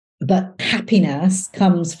But happiness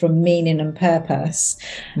comes from meaning and purpose.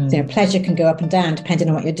 Pleasure can go up and down depending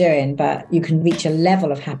on what you're doing, but you can reach a level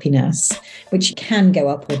of happiness, which can go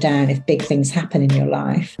up or down if big things happen in your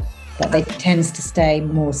life, but it tends to stay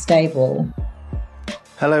more stable.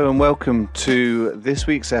 Hello and welcome to this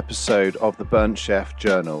week's episode of the Burnt Chef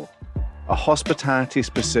Journal, a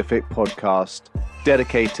hospitality-specific podcast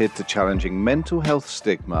dedicated to challenging mental health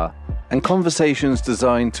stigma and conversations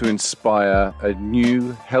designed to inspire a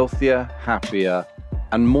new, healthier, happier,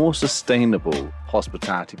 and more sustainable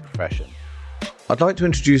hospitality profession. I'd like to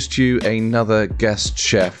introduce to you another guest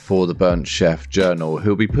chef for the Burnt Chef Journal,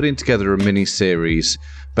 who'll be putting together a mini-series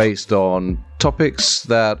based on topics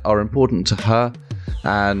that are important to her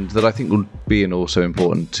and that I think will be also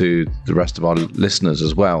important to the rest of our listeners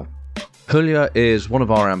as well. Hulya is one of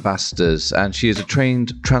our ambassadors, and she is a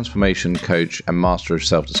trained transformation coach and master of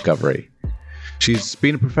self-discovery. She's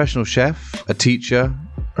been a professional chef, a teacher,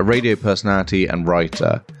 a radio personality and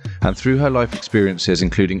writer, and through her life experiences,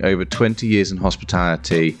 including over 20 years in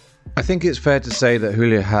hospitality, I think it's fair to say that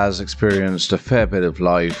Hulya has experienced a fair bit of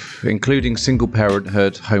life, including single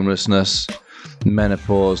parenthood, homelessness,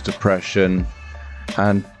 menopause, depression,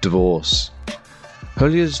 and divorce.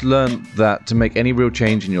 Hulya's learned that to make any real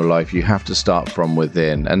change in your life, you have to start from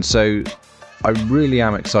within. And so I really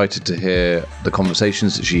am excited to hear the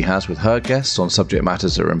conversations that she has with her guests on subject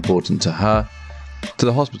matters that are important to her, to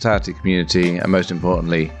the hospitality community, and most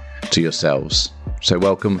importantly, to yourselves. So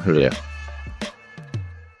welcome, Hulya.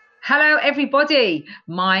 Hello, everybody.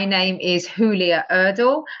 My name is Hulya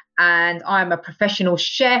Erdal, and I'm a professional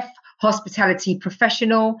chef, hospitality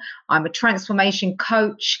professional. I'm a transformation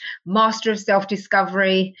coach, master of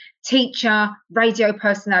self-discovery, teacher, radio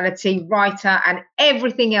personality, writer, and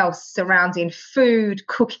everything else surrounding food,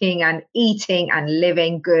 cooking, and eating and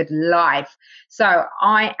living good life. So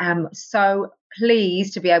I am so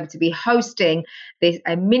pleased to be able to be hosting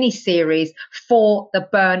a mini series for the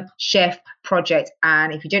Burnt Chef Project.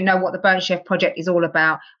 And if you didn't know what the Burnt Chef Project is all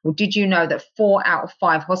about, well, did you know that 4 out of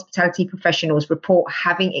 5 hospitality professionals report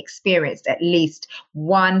having experienced at least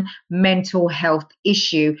one mental health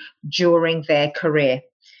issue during their career?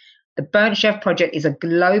 The Burnt Chef Project is a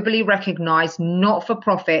globally recognized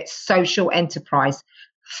not-for-profit social enterprise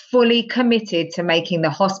fully committed to making the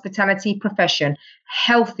hospitality profession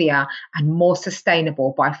healthier and more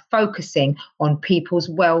sustainable by focusing on people's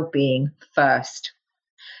well-being first.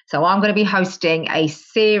 So I'm going to be hosting a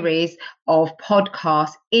series of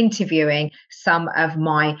podcasts interviewing some of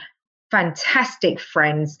my fantastic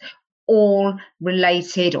friends, all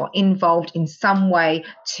related or involved in some way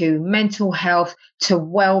to mental health, to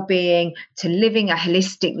well-being, to living a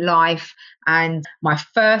holistic life. And my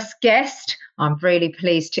first guest, I'm really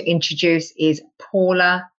pleased to introduce, is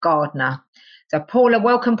Paula Gardner. So Paula,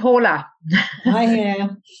 welcome, Paula. Hi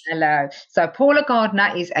here. Hello. So Paula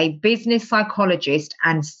Gardner is a business psychologist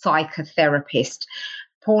and psychotherapist.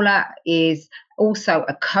 Paula is also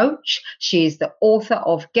a coach. She is the author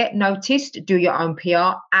of Get Noticed, Do Your Own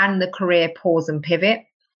PR, and The Career Pause and Pivot.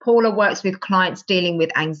 Paula works with clients dealing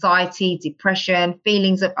with anxiety, depression,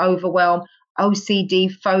 feelings of overwhelm, OCD,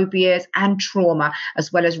 phobias, and trauma,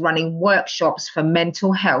 as well as running workshops for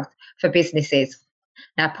mental health for businesses.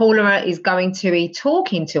 Now, Paula is going to be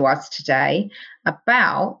talking to us today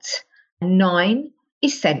about 9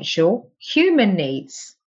 essential human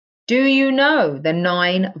needs. Do you know the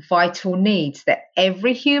 9 vital needs that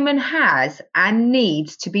every human has and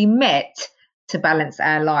needs to be met to balance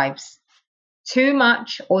our lives? Too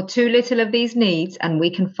much or too little of these needs, and we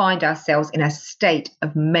can find ourselves in a state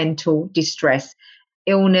of mental distress,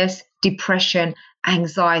 illness, depression,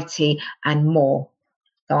 anxiety, and more.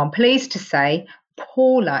 So I'm pleased to say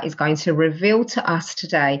Paula is going to reveal to us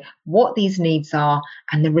today what these needs are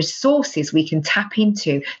and the resources we can tap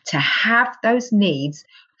into to have those needs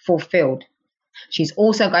fulfilled. She's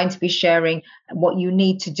also going to be sharing what you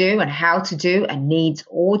need to do and how to do a needs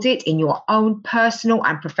audit in your own personal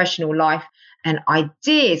and professional life, and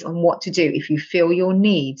ideas on what to do if you feel your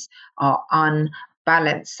needs are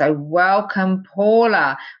unbalanced. So welcome,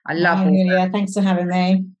 Paula. I love Hulya. Thanks for having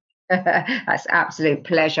me. That's absolute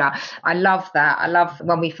pleasure. I love that. I love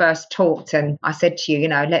when we first talked and I said to you,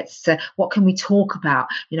 let's, what can we talk about?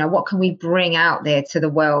 What can we bring out there to the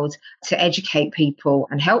world to educate people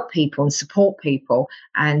and help people and support people?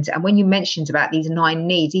 And when you mentioned about these 9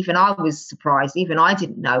 needs, even I was surprised. Even I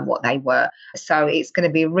didn't know what they were. So it's going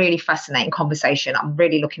to be a really fascinating conversation. I'm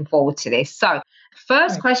really looking forward to this. So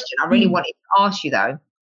first question I really wanted to ask you though,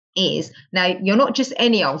 is now you're not just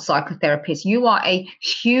any old psychotherapist. You are a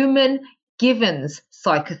human givens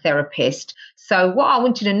psychotherapist. So what I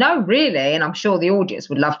want you to know really, and I'm sure the audience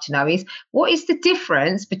would love to know, is what is the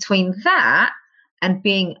difference between that and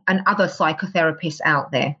being another psychotherapist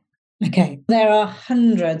out there? Okay, there are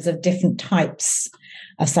hundreds of different types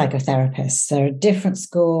of psychotherapists. There are different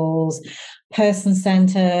schools: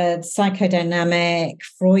 person-centered, psychodynamic,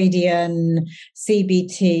 Freudian,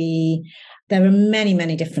 CBT. There are many,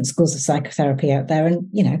 many different schools of psychotherapy out there.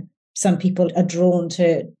 And, some people are drawn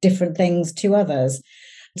to different things to others.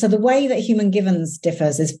 So the way that Human Givens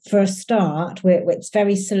differs is, for a start, it's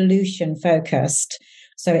very solution focused.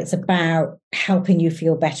 So it's about helping you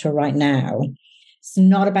feel better right now. It's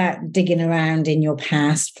not about digging around in your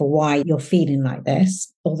past for why you're feeling like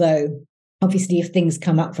this. Although, obviously, if things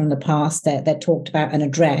come up from the past, they're talked about and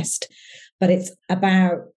addressed. But it's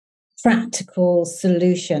about practical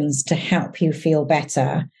solutions to help you feel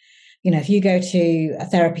better. If you go to a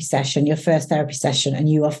therapy session, your first therapy session, and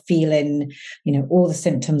you are feeling, all the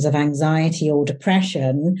symptoms of anxiety or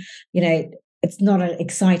depression, it's not an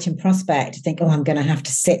exciting prospect to think, oh, I'm going to have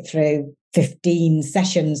to sit through 15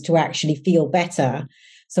 sessions to actually feel better.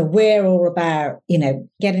 So we're all about,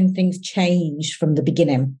 getting things changed from the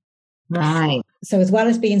beginning. Right. So as well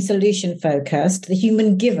as being solution focused, the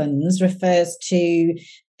Human Givens refers to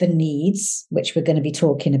the needs, which we're going to be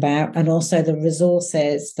talking about, and also the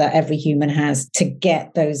resources that every human has to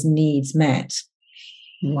get those needs met.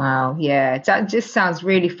 Wow. Yeah, that just sounds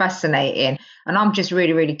really fascinating. And I'm just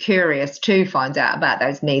really, really curious to find out about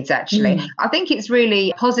those needs, actually. I think it's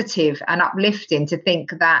really positive and uplifting to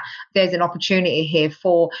think that there's an opportunity here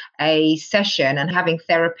for a session and having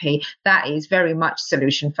therapy that is very much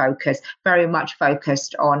solution focused, very much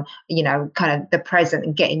focused on, kind of the present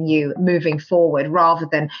and getting you moving forward, rather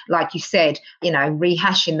than, like you said,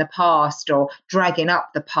 rehashing the past or dragging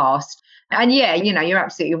up the past. And yeah, you're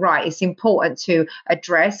absolutely right. It's important to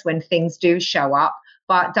address when things do show up,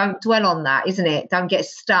 but don't dwell on that, isn't it? Don't get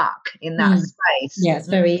stuck in that space. Yeah, it's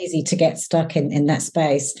very easy to get stuck in that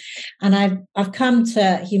space. And I've come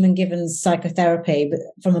to Human Givens psychotherapy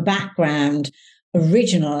from a background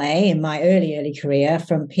originally in my early career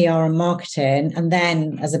from PR and marketing, and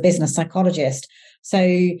then as a business psychologist. So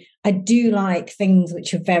I do like things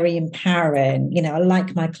which are very empowering. I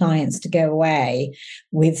like my clients to go away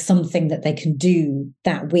with something that they can do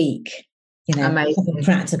that week, something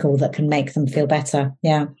practical that can make them feel better.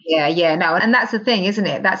 Yeah. No, and that's the thing, isn't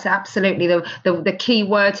it? That's absolutely the key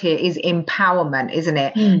word here is empowerment, isn't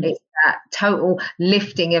it? It's that total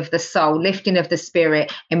lifting of the soul, lifting of the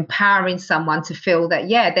spirit, empowering someone to feel that,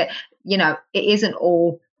 it isn't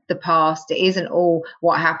all the past, it isn't all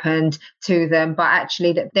what happened to them, but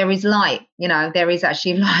actually that there is light, there is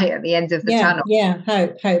actually light at the end of the tunnel.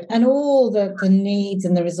 Hope. And all the needs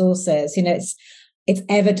and the resources, it's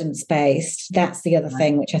evidence-based. That's the other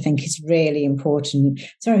thing which I think is really important.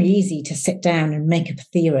 It's very easy to sit down and make up a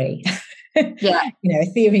theory. Yeah. A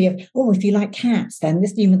theory of, if you like cats, then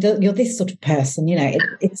this, you're this sort of person.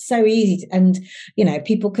 It's so easy. And,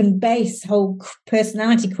 people can base whole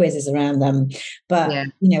personality quizzes around them. But,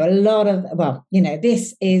 a lot of,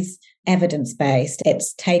 this is evidence-based.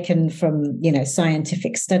 It's taken from,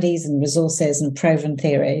 scientific studies and resources and proven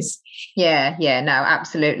theories. No,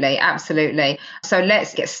 absolutely. So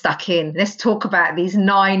let's get stuck in. Let's talk about these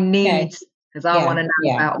 9 needs. Because I want to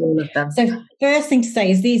know about all of them. So first thing to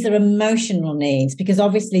say is these are emotional needs, because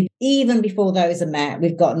obviously even before those are met,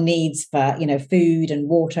 we've got needs for, food and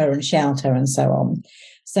water and shelter and so on.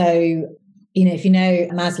 So, if you know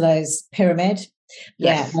Maslow's pyramid,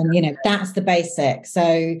 and that's the basic.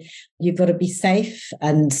 So you've got to be safe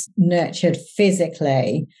and nurtured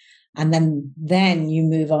physically. And then you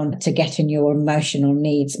move on to getting your emotional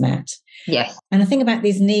needs met. Yes. And the thing about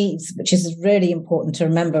these needs, which is really important to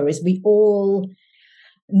remember, is we all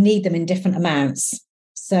need them in different amounts.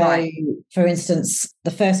 So, for instance,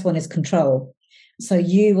 the first one is control. So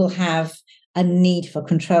you will have a need for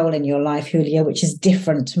control in your life, Hulya, which is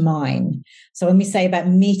different to mine. So when we say about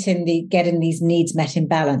getting these needs met in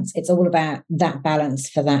balance, it's all about that balance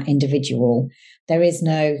for that individual. There is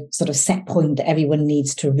no sort of set point that everyone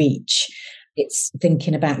needs to reach. It's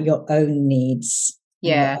thinking about your own needs.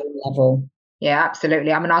 Yeah. Your own level. Yeah,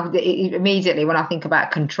 absolutely. I mean, immediately when I think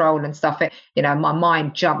about control and stuff, my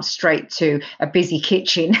mind jumps straight to a busy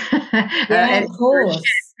kitchen. Yeah, of course.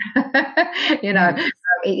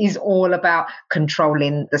 It is all about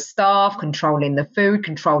controlling the staff, controlling the food,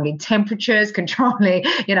 controlling temperatures, controlling,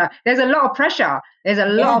 there's a lot of pressure. There's a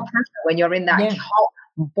lot of pressure when you're in that hot,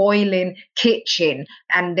 boiling kitchen,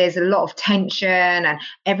 and there's a lot of tension and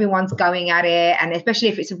everyone's going at it. And especially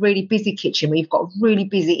if it's a really busy kitchen where you've got a really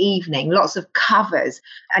busy evening, lots of covers,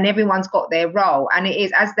 and everyone's got their role. And it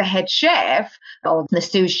is, as the head chef or the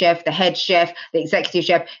sous chef, the head chef, the executive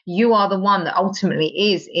chef, you are the one that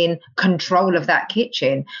ultimately is in control of that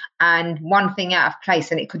kitchen. And one thing out of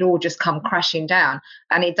place and it could all just come crashing down.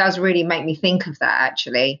 And it does really make me think of that,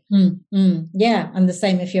 actually. Yeah. And the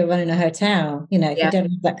same if you're running a hotel, if you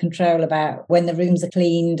don't have that control about when the rooms are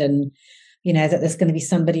cleaned and, that there's going to be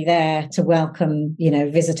somebody there to welcome,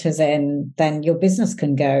 visitors in, then your business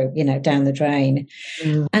can go, down the drain.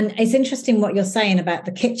 And it's interesting what you're saying about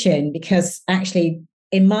the kitchen, because actually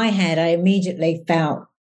in my head, I immediately felt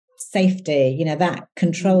safety, that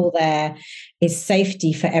control there is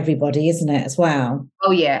safety for everybody, isn't it, as well?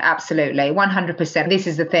 Oh, yeah, absolutely. 100%. This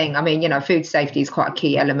is the thing. I mean, food safety is quite a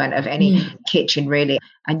key element of any kitchen, really.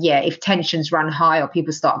 And yeah, if tensions run high or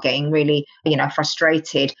people start getting really,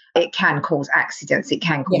 frustrated, it can cause accidents. It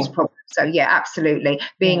can cause problems. So yeah, absolutely.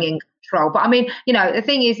 Being in control. But I mean, the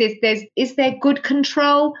thing is there good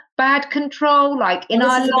control, bad control, like in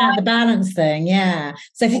our life? About the balance thing, yeah.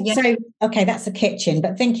 So okay, that's a kitchen,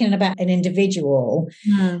 but thinking about an individual,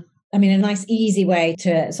 I mean, a nice easy way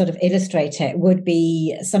to sort of illustrate it would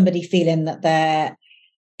be somebody feeling that they're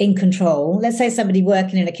in control. Let's say somebody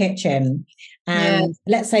working in a kitchen, and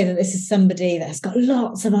let's say that this is somebody that's got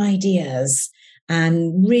lots of ideas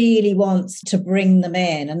and really wants to bring them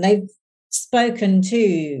in, and they've spoken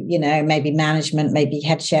to, maybe management, maybe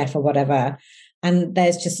head chef or whatever, and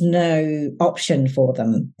there's just no option for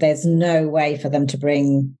them. There's no way for them to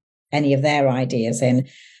bring any of their ideas in.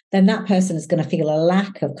 Then that person is going to feel a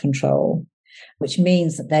lack of control, which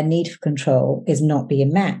means that their need for control is not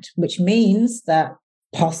being met, which means that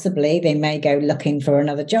possibly they may go looking for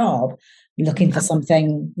another job, looking for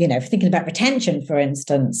something, thinking about retention, for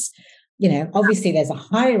instance. Obviously there's a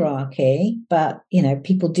hierarchy, but,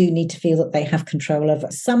 people do need to feel that they have control over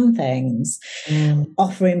some things.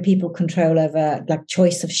 Offering people control over, like,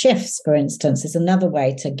 choice of shifts, for instance, is another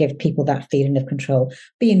way to give people that feeling of control.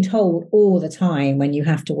 Being told all the time when you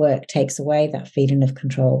have to work takes away that feeling of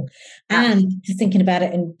control. And just thinking about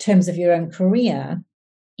it in terms of your own career,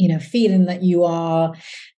 feeling that you are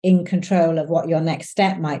in control of what your next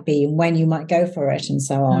step might be and when you might go for it and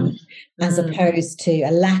so on, as opposed to a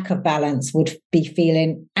lack of balance would be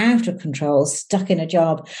feeling out of control, stuck in a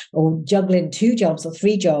job or juggling 2 jobs or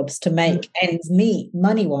 3 jobs to make ends meet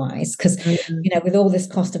money-wise. Because, with all this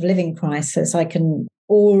cost of living crisis, I can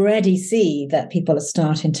already see that people are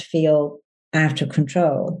starting to feel out of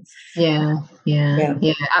control. Yeah,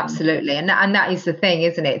 absolutely. And that is the thing,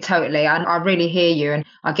 isn't it? Totally. I really hear you. And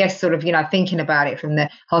I guess sort of, thinking about it from the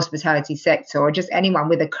hospitality sector or just anyone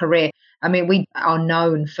with a career. I mean, we are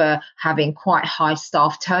known for having quite high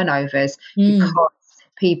staff turnovers because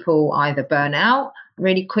people either burn out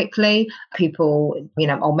really quickly, people,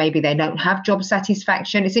 or maybe they don't have job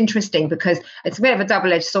satisfaction. It's interesting because it's a bit of a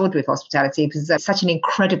double-edged sword with hospitality because it's such an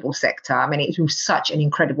incredible sector. I mean, it's such an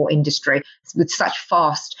incredible industry with such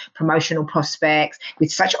fast promotional prospects,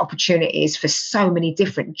 with such opportunities for so many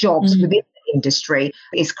different jobs within the industry.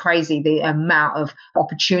 It's crazy the amount of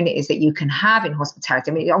opportunities that you can have in hospitality.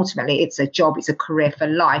 I mean, ultimately, it's a job, it's a career for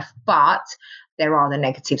life, but there are the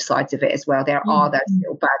negative sides of it as well. There are those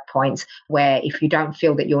little bad points where if you don't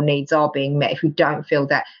feel that your needs are being met, if you don't feel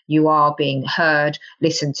that you are being heard,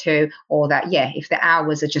 listened to, or that, if the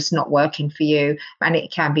hours are just not working for you, and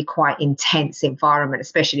it can be quite intense environment,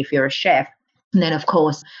 especially if you're a chef. And then, of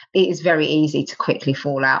course, it is very easy to quickly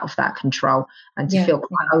fall out of that control and to feel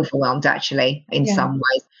quite overwhelmed, actually, in some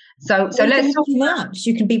ways. So let's talk too much.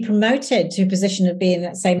 You can be promoted to a position of being,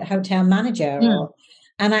 let's say, hotel manager,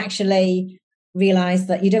 and actually realize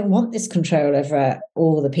that you don't want this control over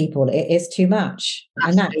all the people. It is too much.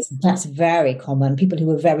 Absolutely. And that's very common. People who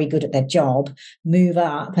are very good at their job move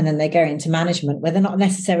up and then they go into management where they're not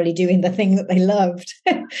necessarily doing the thing that they loved.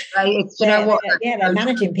 They're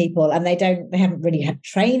managing people and they haven't really had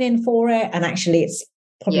training for it. And actually it's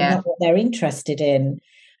probably not what they're interested in.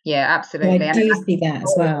 Yeah, absolutely. So I do see that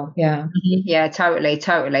as well. Yeah. Yeah, totally.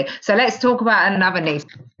 So let's talk about another need.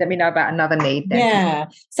 Let me know about another need then. Yeah.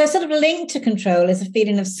 So sort of linked to control is a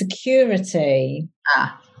feeling of security.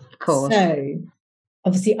 Of course. So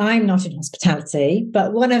obviously I'm not in hospitality,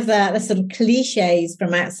 but one of the sort of cliches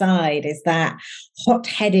from outside is that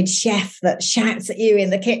hot-headed chef that shouts at you in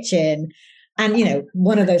the kitchen. And,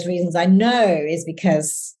 one of those reasons I know is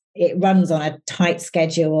because it runs on a tight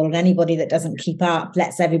schedule, and anybody that doesn't keep up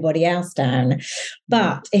lets everybody else down.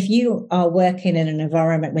 But if you are working in an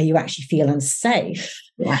environment where you actually feel unsafe,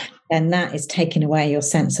 then that is taking away your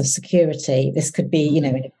sense of security. This could be,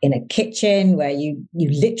 in a kitchen where you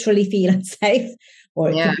literally feel unsafe, or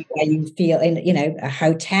it could be where you feel in, a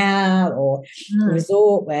hotel or a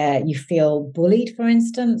resort where you feel bullied, for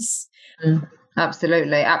instance.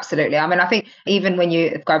 Absolutely. I mean, I think even when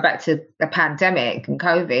you go back to the pandemic and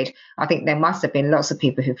COVID, I think there must have been lots of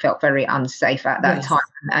people who felt very unsafe at that time.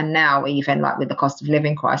 And now, even like with the cost of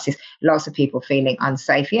living crisis, lots of people feeling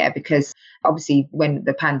unsafe. Because obviously when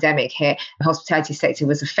the pandemic hit, the hospitality sector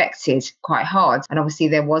was affected quite hard. And obviously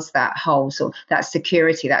there was that whole sort of that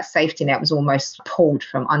security, that safety net was almost pulled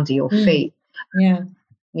from under your feet.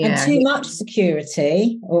 And too much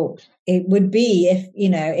security, or it would be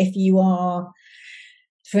if you are,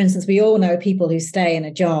 for instance, we all know people who stay in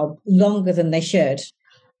a job longer than they should.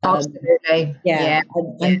 Absolutely.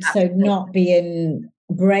 And so not being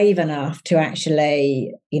brave enough to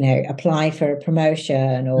actually, apply for a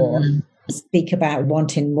promotion or speak about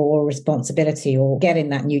wanting more responsibility or getting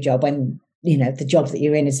that new job when, the job that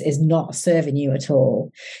you're in is not serving you at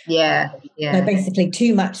all. So basically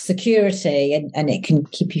too much security and it can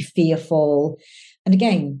keep you fearful. And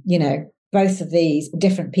again, both of these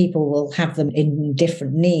different people will have them in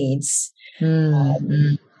different needs.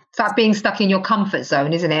 It's like being stuck in your comfort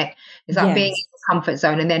zone, isn't it? It's like being in your comfort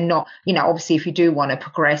zone and then not, obviously if you do want to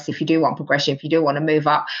progress, if you do want progression, if you do want to move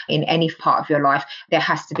up in any part of your life, there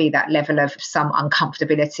has to be that level of some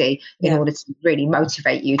uncomfortability in order to really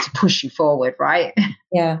motivate you, to push you forward, right?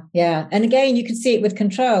 Yeah. And again, you can see it with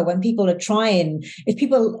control. When people are if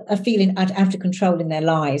people are feeling out of control in their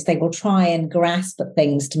lives, they will try and grasp at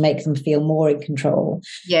things to make them feel more in control.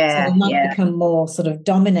 So they might become more sort of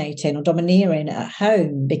dominating or domineering at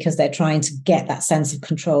home because they're trying to get that sense of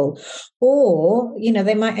control. Or,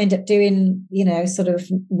 they might end up doing, sort of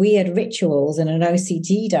weird rituals in an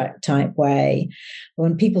OCD type way.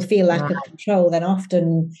 When people feel lack of control, then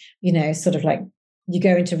often, sort of like, you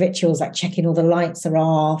go into rituals like checking all the lights are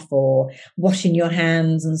off or washing your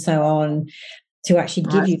hands and so on to actually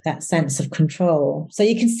give you that sense of control. So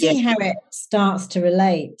you can see how it starts to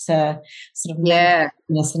relate to sort of mental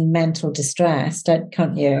and mental distress,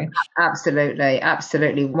 can't you? Absolutely.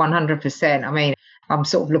 100%. I mean, I'm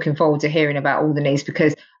sort of looking forward to hearing about all the needs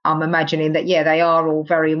because I'm imagining that, they are all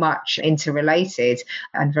very much interrelated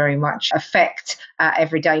and very much affect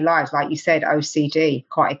everyday lives. Like you said, OCD,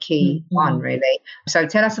 quite a key one, really. So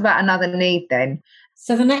tell us about another need then.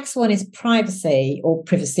 So the next one is privacy or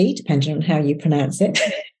privacy, depending on how you pronounce it.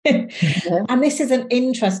 And this is an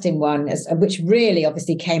interesting one, which really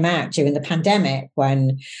obviously came out during the pandemic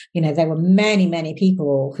when, there were many, many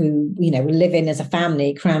people who, were living as a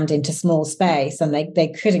family crammed into small space and they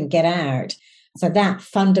couldn't get out. So that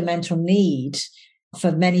fundamental need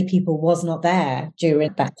for many people was not there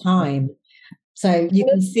during that time. So you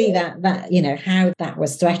can see that how that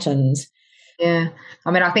was threatened. Yeah.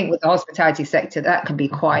 I mean, I think with the hospitality sector, that can be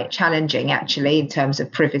quite challenging, actually, in terms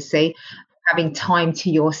of privacy, having time to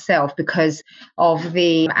yourself because of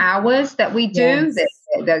the hours that we do.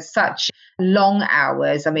 There's such long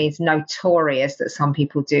hours. I mean, it's notorious that some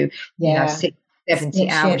people do, 6, 70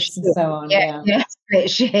 hours and so on.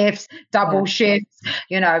 Split shifts, double shifts,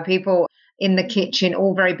 people in the kitchen,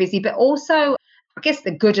 all very busy, but also I guess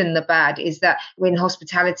the good and the bad is that in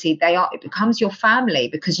hospitality, it becomes your family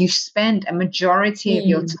because you spend a majority of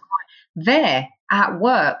your time there at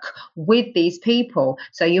work with these people.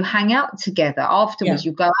 So you hang out together afterwards,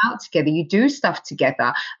 you go out together, you do stuff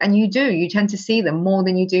together, and you tend to see them more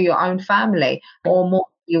than you do your own family or more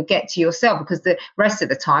you'll get to yourself because the rest of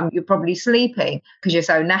the time you're probably sleeping because you're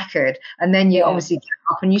so knackered. And then you obviously get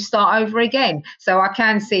up and you start over again. So I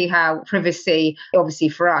can see how privacy, obviously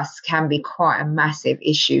for us, can be quite a massive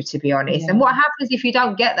issue, to be honest. And what happens if you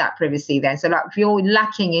don't get that privacy then? So like if you're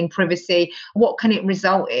lacking in privacy, what can it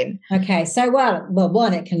result in? Okay. So, well,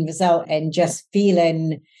 one, it can result in just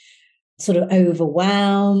feeling sort of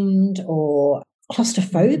overwhelmed or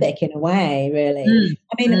claustrophobic in a way, really.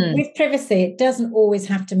 I mean, with privacy, it doesn't always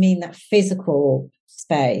have to mean that physical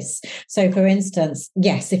space. So, for instance,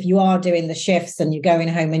 yes, if you are doing the shifts and you're going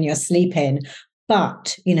home and you're sleeping,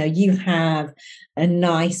 but, you have a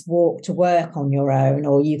nice walk to work on your own,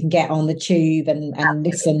 or you can get on the tube and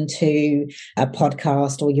listen to a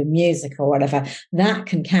podcast or your music or whatever, that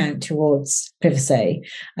can count towards privacy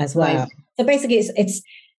as well. Right. So basically,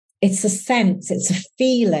 it's a sense, it's a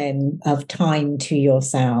feeling of time to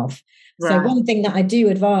yourself. So one thing that I do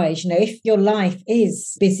advise, if your life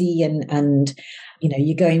is busy and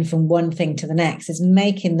you're going from one thing to the next, is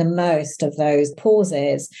making the most of those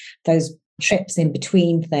pauses, those trips in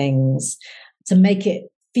between things, to make it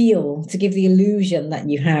to give the illusion that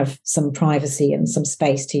you have some privacy and some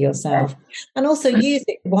space to yourself. And also use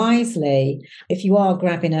it wisely. If you are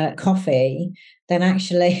grabbing a coffee, then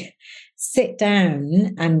actually sit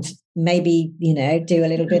down and maybe, do a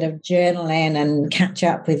little bit of journaling and catch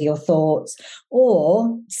up with your thoughts,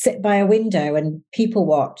 or sit by a window and people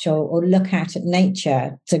watch or look out at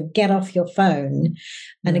nature, to get off your phone.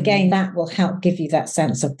 And again, that will help give you that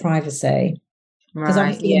sense of privacy. Because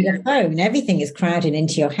obviously in your phone, everything is crowding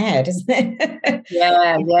into your head, isn't it?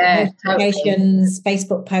 Notifications, totally.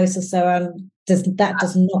 Facebook posts and so on. That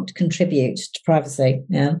does not contribute to privacy.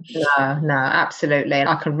 Yeah. No, absolutely. And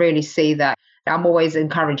I can really see that. I'm always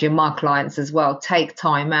encouraging my clients as well, take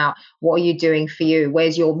time out. What are you doing for you?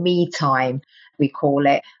 Where's your me time, we call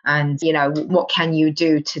it? And, what can you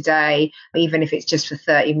do today, even if it's just for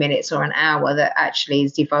 30 minutes or an hour, that actually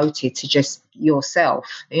is devoted to just yourself,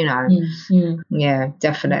 Yeah,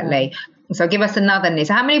 definitely. Yeah. So give us another need.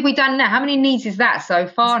 So how many have we done now? How many needs is that so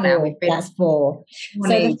far now? That's 4.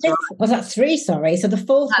 So that's 3, sorry. So the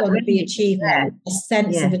fourth one would be achievement, a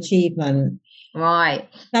sense of achievement. Right.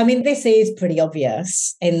 I mean, this is pretty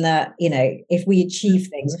obvious in that, if we achieve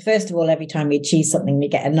things, first of all, every time we achieve something, we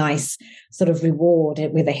get a nice sort of reward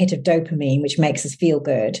with a hit of dopamine, which makes us feel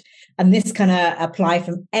good. And this kind of apply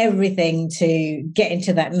from everything to getting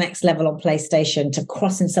to that next level on PlayStation, to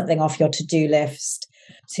crossing something off your to-do list,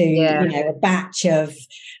 to, a batch of,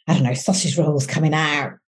 sausage rolls coming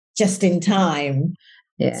out just in time.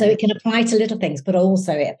 Yeah. So it can apply to little things, but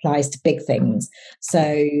also it applies to big things.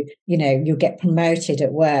 So, you'll get promoted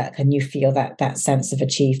at work and you feel that sense of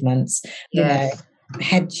achievements. Yes.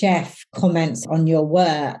 Head chef comments on your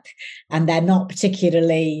work and they're not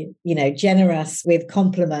particularly, generous with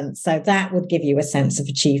compliments. So that would give you a sense of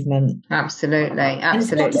achievement. Absolutely. And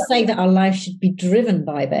it's not to say that our life should be driven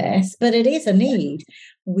by this, but it is a need.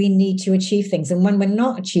 We need to achieve things. And when we're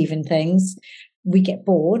not achieving things, we get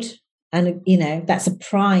bored. And, that's a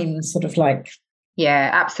prime sort of like. Yeah,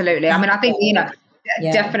 absolutely. I mean, I think,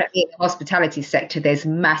 definitely in the hospitality sector, there's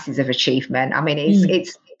masses of achievement. I mean,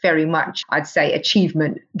 it's very much, I'd say,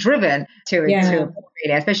 achievement driven to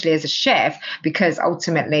especially as a chef, because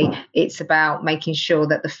ultimately it's about making sure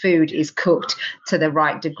that the food is cooked to the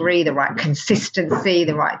right degree, the right consistency,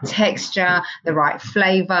 the right texture, the right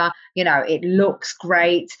flavor. It looks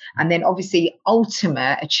great. And then obviously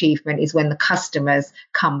ultimate achievement is when the customers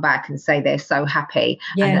come back and say they're so happy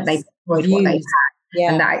and that they've enjoyed what they've had.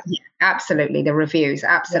 Yeah. And that, absolutely, the reviews,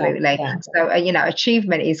 absolutely. Yeah. So,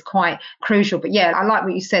 achievement is quite crucial. But I like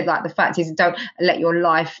what you said, like the fact is, don't let your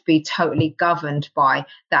life be totally governed by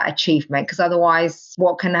that achievement, because otherwise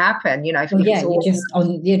what can happen? You're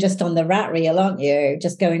just on the rat reel, aren't you?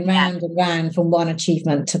 Just going round and round from one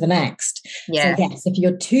achievement to the next. Yes. So if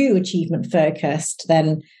you're too achievement focused,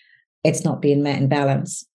 then it's not being met in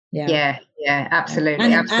balance. Yeah,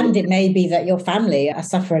 absolutely. And it may be that your family are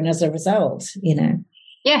suffering as a result,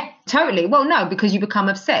 Yeah, totally. Well, no, because you become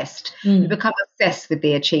obsessed. You become obsessed with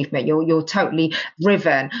the achievement. You're totally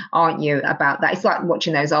driven, aren't you, about that? It's like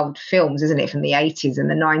watching those old films, isn't it, from the 80s and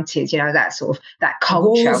the 90s, that sort of, that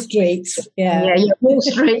culture. Wall Street. Yeah, Wall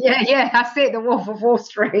Street. Yeah, that's it, the Wolf of Wall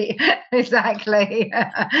Street. Exactly.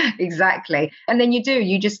 Exactly. And then you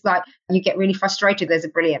get really frustrated. There's a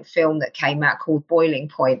brilliant film that came out called Boiling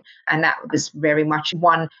Point, and that was very much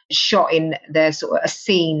one shot in the sort of a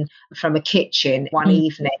scene from a kitchen one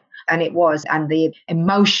evening. And the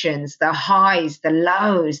emotions, the highs, the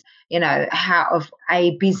lows, how of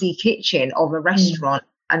a busy kitchen of a restaurant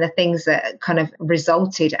and the things that kind of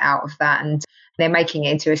resulted out of that. And they're making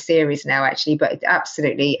it into a series now, actually, but it's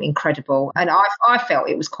absolutely incredible. And I felt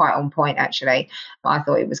it was quite on point, actually. I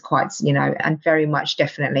thought it was quite, and very much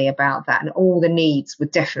definitely about that. And all the needs were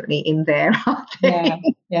definitely in there.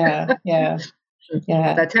 Yeah. So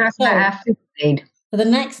tell us about our fifth need. So the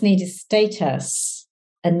next need is status.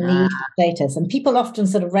 A need for status. And people often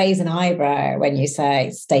sort of raise an eyebrow when you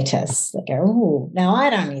say status. They go, oh, no,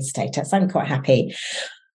 I don't need status. I'm quite happy.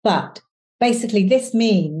 But basically, this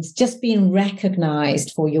means just being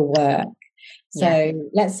recognized for your work. So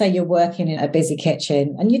let's say you're working in a busy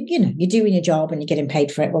kitchen and you're doing your job and you're getting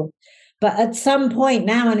paid for it. Well, but at some point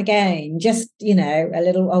now and again, just, a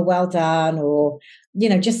little, oh, well done, or,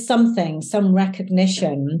 just some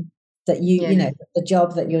recognition that the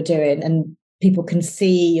job that you're doing, and people can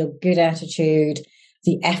see your good attitude,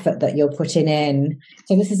 the effort that you're putting in.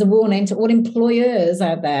 So this is a warning to all employers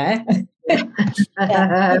out there.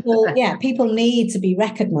 People need to be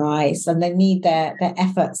recognized, and they need their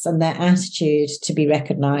efforts and their attitude to be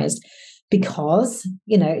recognized. Because,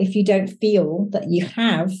 if you don't feel that you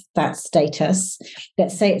have that status,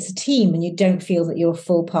 let's say it's a team and you don't feel that you're a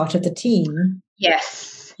full part of the team.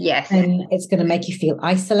 Yes. And it's going to make you feel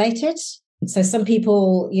isolated. So some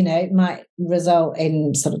people, it might result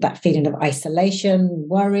in sort of that feeling of isolation,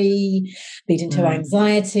 worry, leading to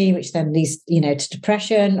anxiety, which then leads, to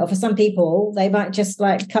depression. Or for some people, they might just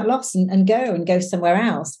cut loss and go somewhere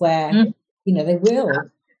else where, they will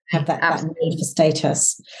have that need for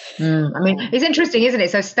status. It's interesting, isn't it?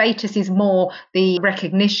 So status is more the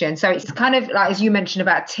recognition. So it's kind of like, as you mentioned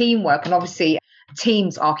about teamwork, and obviously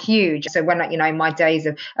teams are huge. So when, in my days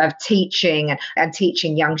of teaching and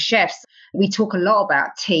teaching young chefs, we talk a lot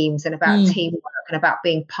about teams and about teamwork and about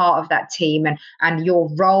being part of that team and your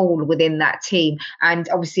role within that team. And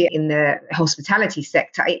obviously in the hospitality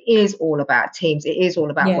sector, it is all about teams. It is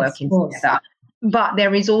all about working together. But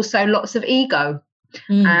there is also lots of ego.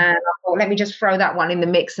 And I thought, let me just throw that one in the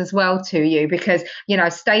mix as well to you, because,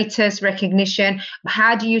 status, recognition,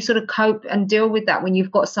 how do you sort of cope and deal with that when you've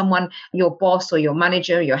got someone, your boss or your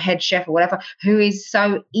manager, your head chef or whatever, who is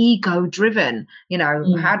so ego driven?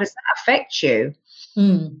 How does that affect you?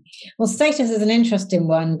 Well, status is an interesting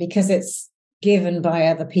one because it's given by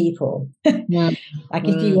other people.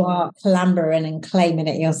 If you are clambering and claiming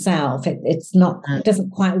it yourself, it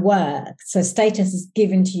doesn't quite work. So status is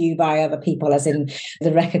given to you by other people, as in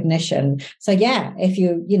the recognition. So if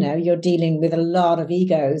you're dealing with a lot of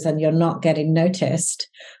egos and you're not getting noticed,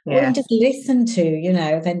 or you just listen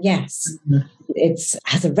to, then yes, it's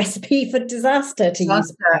as a recipe for disaster to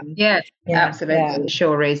use. Absolutely. It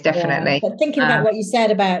sure is, definitely. But thinking about what you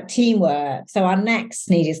said about teamwork, so our next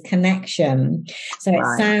need is connection. So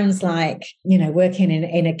it sounds like, working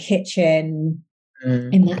in a kitchen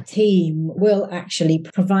in that team will actually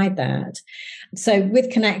provide that. So with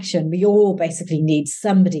connection, we all basically need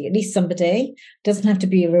somebody, at least somebody. It doesn't have to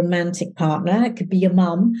be a romantic partner. It could be your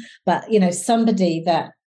mum, but, somebody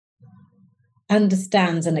that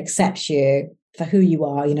understands and accepts you for who you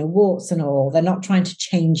are, warts and all. They're not trying to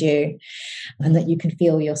change you, and that you can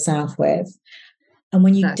feel yourself with. And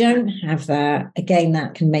when you don't have that, again,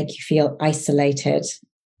 that can make you feel isolated.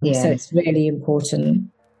 So it's really important.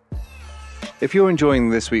 If you're enjoying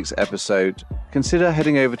this week's episode, consider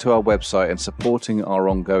heading over to our website and supporting our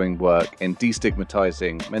ongoing work in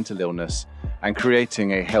destigmatizing mental illness and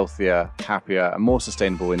creating a healthier, happier, and more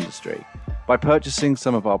sustainable industry by purchasing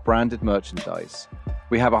some of our branded merchandise.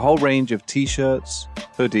 We have a whole range of t-shirts,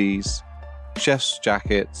 hoodies, chef's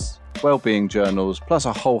jackets, well-being journals, plus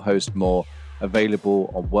a whole host more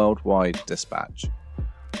available on worldwide dispatch.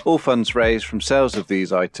 All funds raised from sales of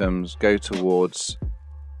these items go towards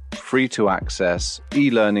free-to-access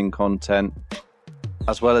e-learning content,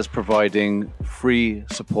 as well as providing free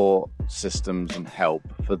support systems and help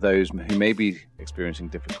for those who may be experiencing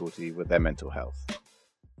difficulty with their mental health.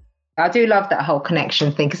 I do love that whole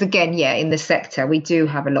connection thing, because again, in the sector, we do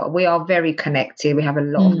have we are very connected. We have a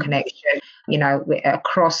lot of connection,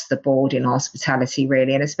 across the board in hospitality,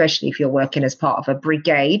 really. And especially if you're working as part of a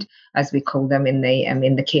brigade, as we call them in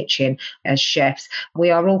the kitchen as chefs, we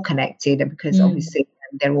are all connected, because obviously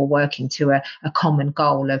they're all working to a common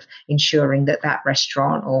goal of ensuring that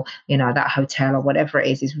restaurant or, that hotel or whatever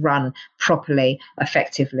it is run properly,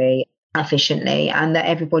 effectively, efficiently, and that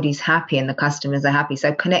everybody's happy and the customers are happy.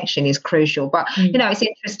 So connection is crucial. But it's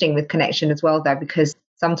interesting with connection as well, though, because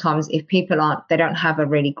sometimes if people they don't have a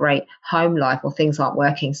really great home life, or things aren't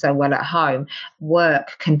working so well at home,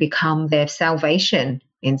 work can become their salvation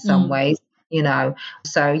in some ways.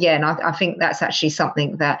 So and I think that's actually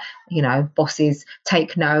something that bosses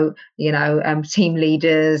take note, team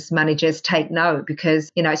leaders, managers take note,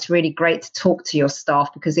 because it's really great to talk to your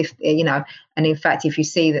staff, because if and in fact, if you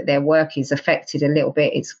see that their work is affected a little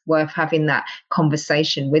bit, it's worth having that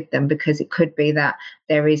conversation with them, because it could be that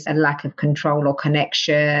there is a lack of control or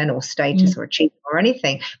connection or status or achievement or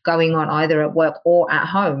anything going on either at work or at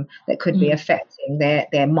home that could be affecting their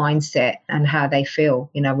mindset and how they feel,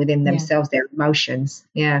 within themselves, their emotions.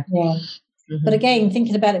 But again,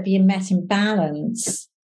 thinking about it being met in balance,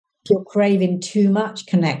 if you're craving too much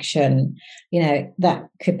connection, that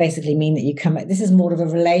could basically mean that you this is more of a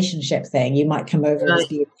relationship thing. You might come over as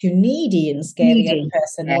being too needy and scare the other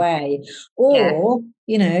person away. Or,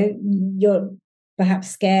 you're perhaps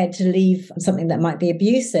scared to leave something that might be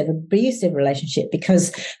abusive relationship,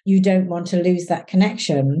 because you don't want to lose that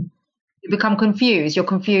connection. You become confused. You're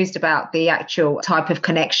confused about the actual type of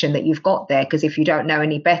connection that you've got there. Because if you don't know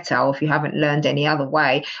any better, or if you haven't learned any other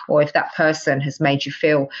way, or if that person has made you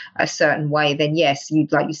feel a certain way, then yes, you,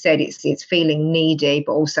 like you said, it's feeling needy,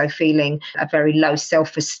 but also feeling a very low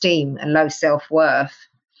self-esteem and low self-worth.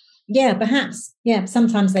 Yeah, perhaps. Yeah,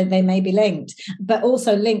 sometimes they may be linked, but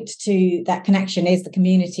also linked to that connection is the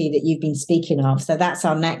community that you've been speaking of. So that's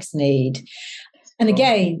our next need. And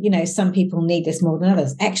again, some people need this more than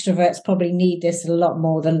others. Extroverts probably need this a lot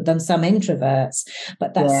more than some introverts,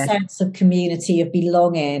 but that sense of community, of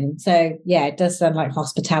belonging. So yeah, it does sound like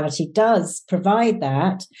hospitality does provide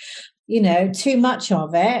that. Too much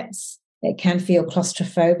of it can feel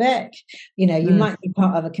claustrophobic. You might be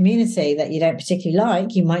part of a community that you don't particularly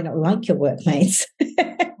like. You might not like your workmates.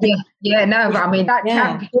 No, but I mean, that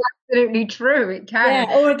can be absolutely true. It can.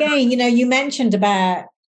 Yeah. Or again, you mentioned about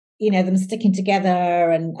them sticking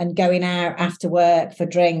together and going out after work for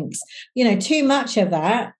drinks. Too much of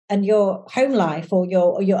that, and your home life or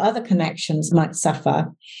your other connections might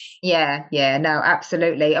suffer. No,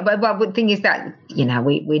 absolutely. But the thing is that,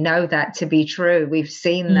 we know that to be true. We've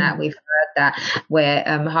seen that, we've heard that, where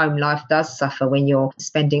home life does suffer when you're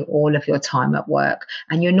spending all of your time at work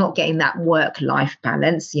and you're not getting that work-life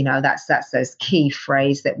balance. That's those key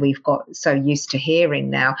phrase that we've got so used to hearing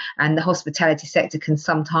now. And the hospitality sector can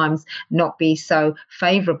sometimes not be so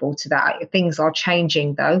favourable to that. Things are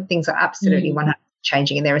changing, though. Things are absolutely 100%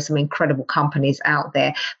 changing, and there are some incredible companies out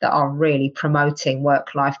there that are really promoting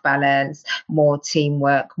work-life balance, more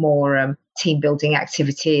teamwork, more team building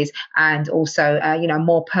activities, and also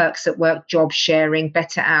more perks at work, job sharing,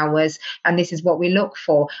 better hours. And this is what we look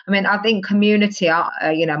for. I mean, I think community,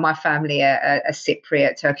 my family are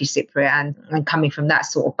Cypriot, Turkish Cypriot, and coming from that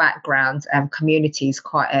sort of background, community is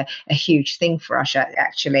quite a huge thing for us,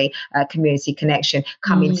 actually. Community connection,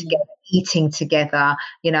 coming together, eating together,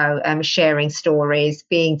 sharing stories,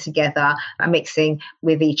 being together, mixing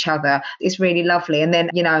with each other is really lovely. And then,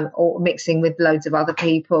 all mixing with loads of other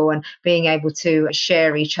people and being able to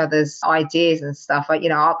share each other's ideas and stuff.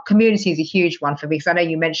 Our community is a huge one for me, because I know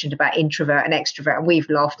you mentioned about introvert and extrovert, and we've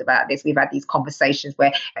laughed about this. We've had these conversations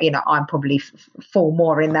where, I'm probably fall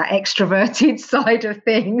more in that extroverted side of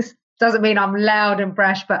things. Doesn't mean I'm loud and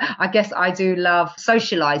brash, but I guess I do love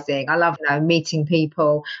socializing. I love meeting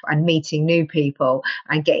people and meeting new people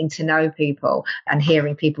and getting to know people and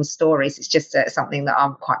hearing people's stories. It's just something that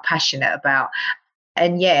I'm quite passionate about.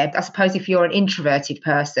 And I suppose if you're an introverted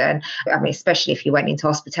person, I mean, especially if you went into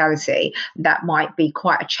hospitality, that might be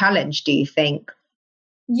quite a challenge, do you think?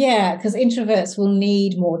 Yeah, because introverts will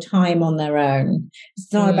need more time on their own.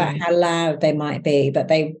 It's not about how loud they might be, but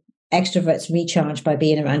extroverts recharge by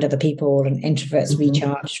being around other people, and introverts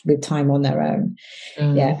recharge with time on their own.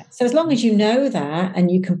 Yeah. So as long as you know that and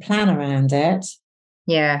you can plan around it.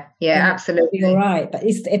 Yeah, absolutely. You're right. But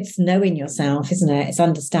it's knowing yourself, isn't it? It's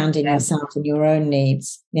understanding yourself and your own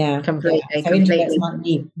needs. Yeah. Completely. So introverts might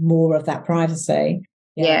need more of that privacy.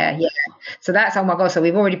 Yeah. So that's, oh my God, so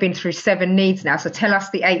we've already been through 7 needs now. So tell us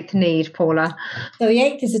the 8th need, Paula. So the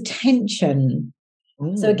 8th is attention.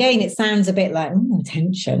 So again, it sounds a bit like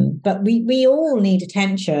attention, but we all need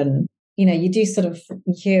attention. You do sort of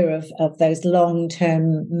hear of those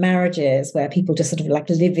long-term marriages where people just sort of like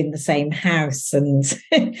live in the same house and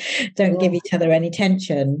don't give each other any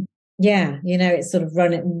attention. Yeah, it's sort of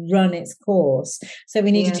run its course. So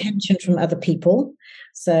we need attention from other people.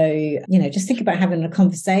 So, just think about having a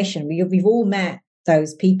conversation. We've all met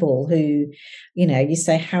those people who, you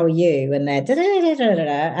say, how are you? And they're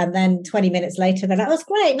and then 20 minutes later, they're like, oh, it's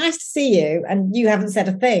great, nice to see you. And you haven't said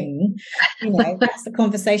a thing. That's the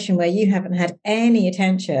conversation where you haven't had any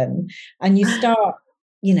attention. And you start,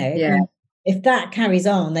 if that carries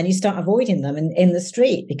on, then you start avoiding them in the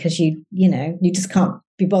street because you just can't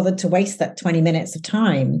be bothered to waste that 20 minutes of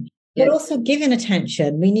time. But also giving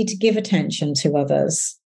attention. We need to give attention to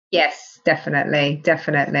others. Yes. Definitely.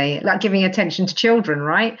 Like giving attention to children,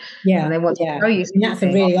 right? Yeah. And they want to show you something. That's a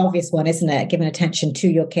really obvious one, isn't it? Giving attention to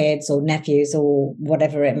your kids or nephews or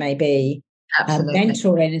whatever it may be. Absolutely.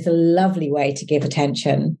 Mentoring is a lovely way to give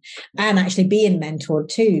attention, and actually being mentored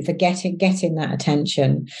too for getting that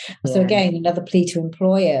attention. Yeah. So again, another plea to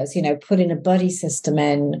employers, putting a buddy system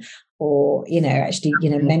in, or,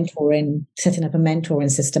 mentoring, setting up a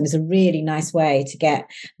mentoring system is a really nice way to get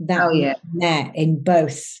that met in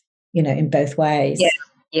both, in both ways. Yeah.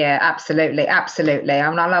 Yeah, absolutely. Absolutely. I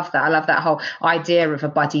mean, I love that. I love that whole idea of a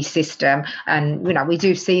buddy system. And, we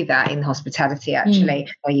do see that in hospitality, actually,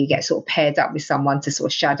 where you get sort of paired up with someone to sort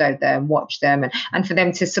of shadow them, watch them, and for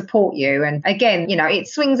them to support you. And again, it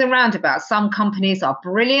swings and roundabouts. Some companies are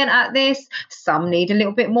brilliant at this. Some need a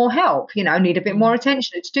little bit more help, need a bit more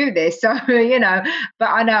attention to do this. So, but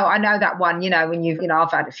I know that one, when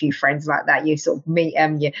I've had a few friends like that, you sort of meet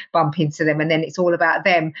them, you bump into them, and then it's all about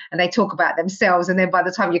them and they talk about themselves. And then by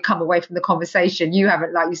the time you come away from the conversation, you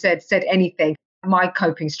haven't, like you said anything. My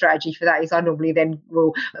coping strategy for that is I normally then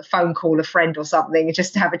will phone call a friend or something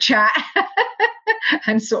just to have a chat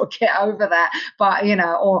and sort of get over that. But,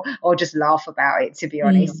 or just laugh about it, to be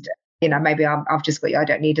honest. Maybe I've just got I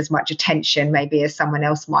don't need as much attention maybe as someone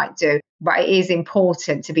else might do. But it is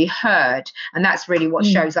important to be heard. And that's really what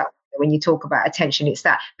shows up when you talk about attention. It's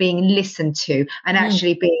that being listened to and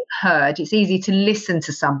actually being heard. It's easy to listen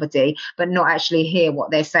to somebody but not actually hear what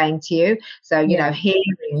they're saying to you. So, hearing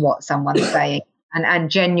what someone's saying and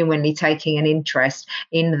genuinely taking an interest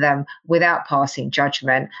in them without passing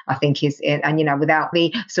judgment, I think and without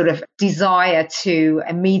the sort of desire to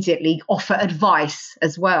immediately offer advice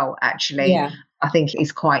as well, actually, I think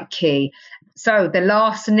is quite key. So the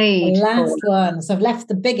last need. The last one. So I've left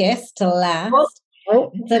the biggest to last.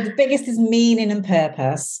 So the biggest is meaning and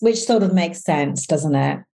purpose, which sort of makes sense, doesn't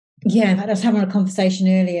it? Yeah, I was having a conversation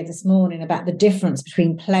earlier this morning about the difference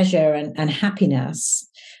between pleasure and happiness.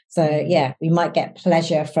 So we might get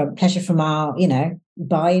pleasure from our,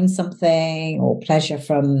 buying something, or pleasure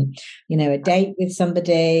from, a date with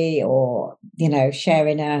somebody, or,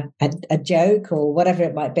 sharing a joke or whatever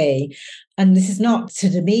it might be. And this is not to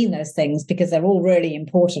demean those things because they're all really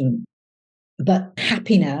important. But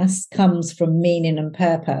happiness comes from meaning and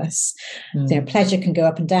purpose. Pleasure can go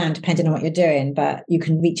up and down depending on what you're doing, but you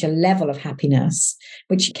can reach a level of happiness,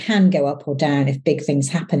 which can go up or down if big things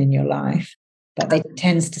happen in your life, but it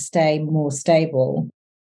tends to stay more stable.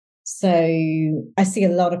 So I see a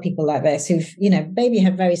lot of people like this who've, maybe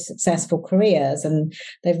have very successful careers and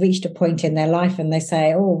they've reached a point in their life and they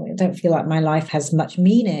say, oh, I don't feel like my life has much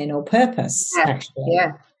meaning or purpose, actually.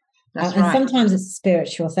 Yeah, that's right. And sometimes it's a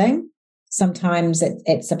spiritual thing. Sometimes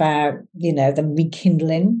it's about, them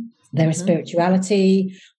rekindling their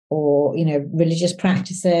spirituality or, religious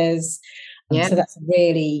practices. So that's a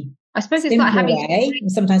really, I suppose it's like having way.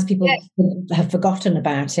 Sometimes people have forgotten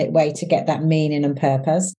about it, way to get that meaning and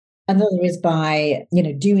purpose. Another is by,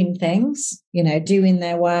 doing things, doing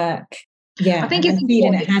their work. Yeah, I think it's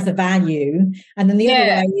feeling it has a value. And then the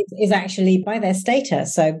other way is actually by their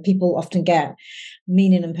status. So people often get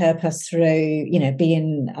meaning and purpose through,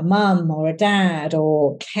 being a mum or a dad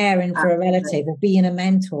or caring for a relative or being a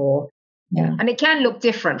mentor. Yeah. And it can look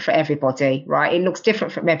different for everybody, right? It looks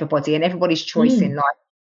different from everybody and everybody's choice in life.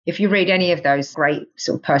 If you read any of those great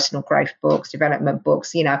sort of personal growth books, development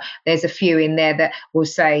books, there's a few in there that will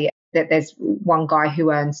say that there's one guy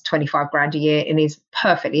who earns 25 grand a year and is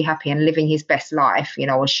perfectly happy and living his best life,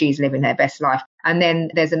 or she's living her best life. And then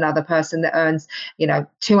there's another person that earns,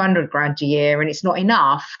 200 grand a year and it's not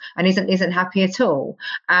enough and isn't happy at all.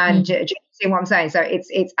 And do you see what I'm saying? So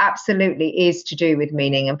it's absolutely is to do with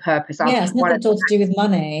meaning and purpose. Yeah, it's nothing at all to do with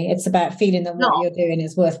money. It's about feeling that what you're doing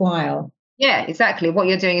is worthwhile. Yeah, exactly. What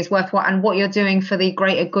you're doing is worthwhile and what you're doing for the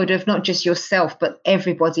greater good of not just yourself, but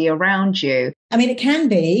everybody around you. I mean,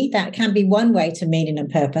 that can be one way to meaning and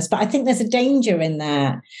purpose, but I think there's a danger in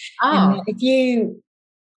that. If you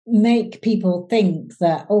make people think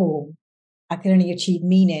that, I can only achieve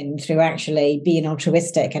meaning through actually being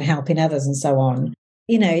altruistic and helping others and so on,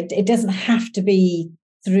 it doesn't have to be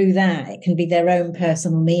through that. It can be their own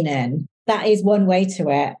personal meaning. That is one way to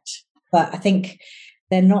it. But I think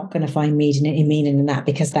they're not going to find meaning in that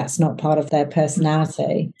because that's not part of their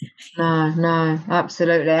personality. No,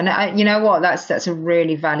 absolutely. And you know what? That's a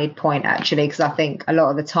really valid point, actually, because I think a lot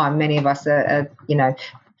of the time, many of us are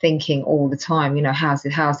thinking all the time, how's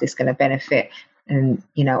this going to benefit and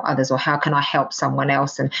others, or how can I help someone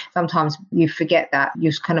else? And sometimes you forget that,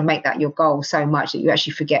 you kind of make that your goal so much that you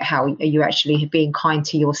actually forget how you actually being kind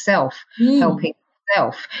to yourself, helping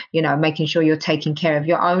yourself, making sure you're taking care of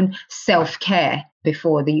your own self-care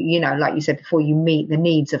before like you said, before you meet the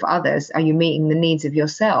needs of others. Are you meeting the needs of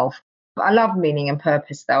yourself? I love meaning and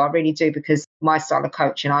purpose, though. I really do, because my style of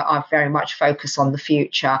coaching, I very much focus on the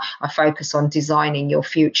future. I focus on designing your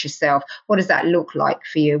future self. What does that look like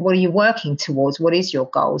for you? What are you working towards? What is your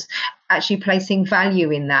goals? Actually placing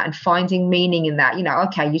value in that and finding meaning in that.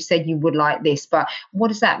 Okay, you said you would like this, but what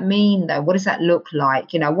does that mean though? What does that look like?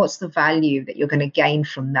 What's the value that you're going to gain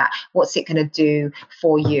from that? What's it going to do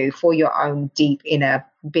for you, for your own deep inner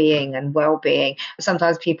being and well-being?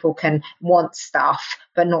 Sometimes people can want stuff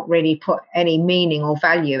but not really put any meaning or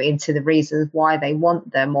value into the reasons why they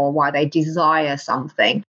want them or why they desire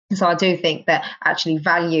something. So I do think that actually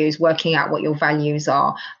values, working out what your values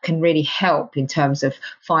are, can really help in terms of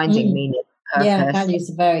finding meaning. Purpose. Yeah, values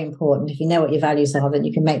are very important. If you know what your values are, then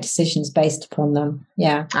you can make decisions based upon them.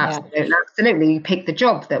 Yeah, absolutely. You pick the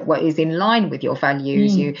job that what is in line with your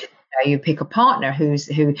values. You pick a partner who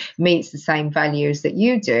meets the same values that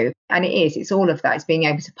you do, and it's all of that. It's being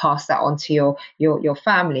able to pass that on to your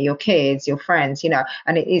family, your kids, your friends,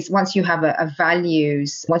 and it is, once you have a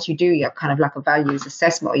values, once you do your kind of like a values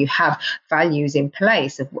assessment, or you have values in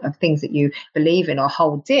place of things that you believe in or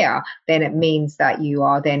hold dear, then it means that you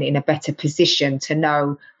are then in a better position to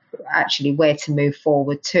know actually where to move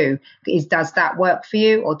forward to. Does that work for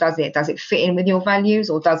you, or does it fit in with your values,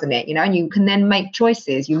 or doesn't it? And you can then make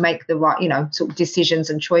choices. You make the right, sort of decisions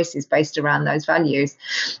and choices based around those values.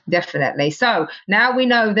 Definitely. So now we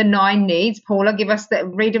know the 9 needs. Paula,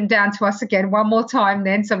 read them down to us again one more time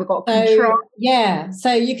then, so we've got control.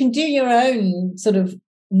 So you can do your own sort of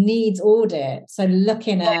needs audit. So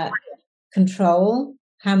looking at control.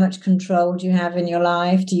 How much control do you have in your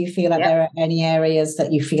life? Do you feel like there are any areas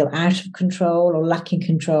that you feel out of control or lacking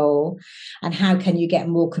control? And how can you get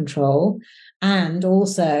more control? And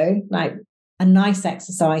also, like, a nice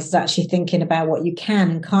exercise is actually thinking about what you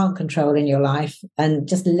can and can't control in your life, and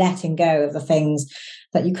just letting go of the things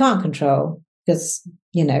that you can't control. Because,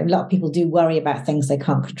 a lot of people do worry about things they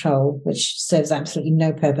can't control, which serves absolutely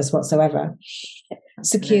no purpose whatsoever.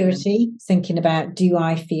 Security, thinking about, do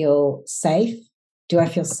I feel safe? Do I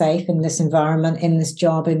feel safe in this environment, in this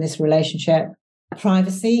job, in this relationship?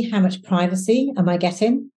 Privacy, how much privacy am I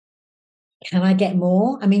getting? Can I get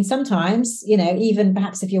more? I mean, sometimes, even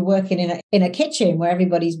perhaps if you're working in a kitchen where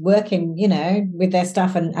everybody's working, with their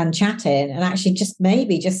stuff and chatting, and actually just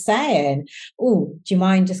saying, oh, do you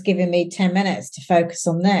mind just giving me 10 minutes to focus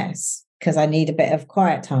on this? Because I need a bit of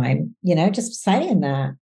quiet time, just saying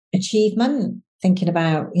that. Achievement. Thinking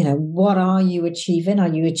about, what are you achieving? Are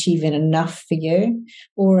you achieving enough for you?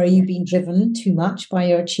 Or are you being driven too much by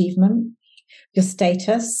your achievement? Your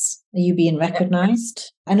status, are you being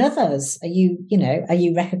recognized? And others, are you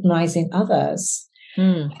recognizing others?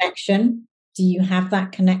 Connection, do you have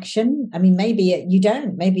that connection? I mean, maybe you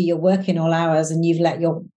don't. Maybe you're working all hours and you've let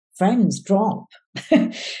your friends drop.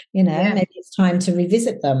 Maybe it's time to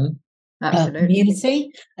revisit them.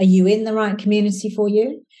 Community, are you in the right community for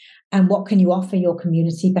you? And what can you offer your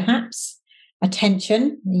community, perhaps?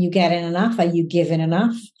 Attention, are you getting enough? Are you giving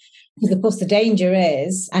enough? Because, of course, the danger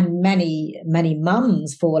is, and many, many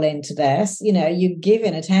mums fall into this, you're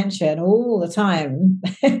giving attention all the time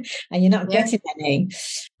and you're not getting any.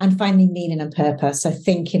 And finally, meaning and purpose. So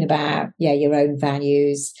thinking about, your own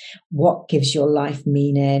values, what gives your life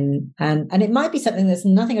meaning. And it might be something that's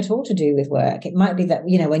nothing at all to do with work. It might be that,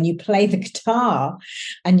 when you play the guitar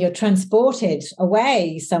and you're transported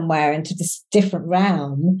away somewhere into this different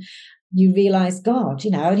realm, you realize, God,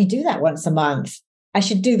 I only do that once a month. I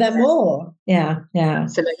should do that more. Yeah.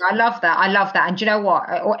 Absolutely. I love that. And do you know what?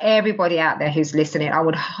 Everybody out there who's listening, I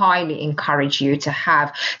would highly encourage you to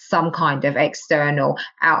have some kind of external,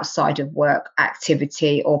 outside of work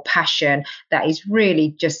activity or passion that is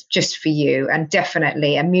really just for you. And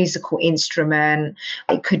definitely a musical instrument.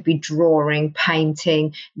 It could be drawing,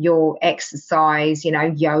 painting, your exercise,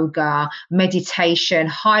 yoga, meditation.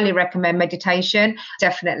 Highly recommend meditation.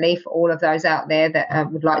 Definitely for all of those out there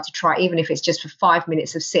that would like to try, even if it's just for 5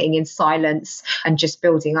 minutes of sitting in silence and just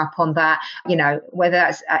building up on that, whether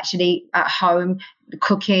that's actually at home,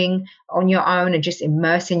 cooking on your own and just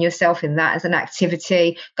immersing yourself in that as an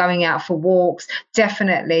activity, going out for walks.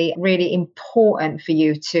 Definitely really important for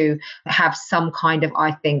you to have some kind of,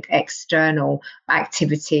 I think, external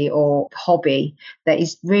activity or hobby that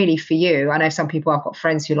is really for you. I know some people, I've got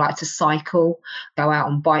friends who like to cycle, go out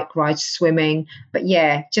on bike rides, swimming, but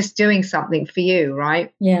just doing something for you,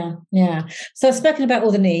 right? Yeah. So I've spoken about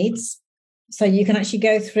all the needs. So you can actually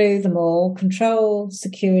go through them all: control,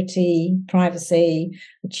 security, privacy,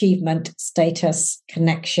 achievement, status,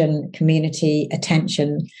 connection, community,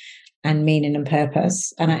 attention, and meaning and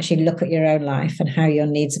purpose, and actually look at your own life and how your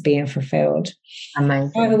needs are being fulfilled.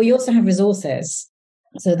 Amazing. However, we also have resources.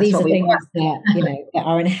 So these are things that, that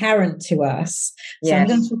are inherent to us. So I'm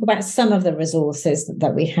going to talk about some of the resources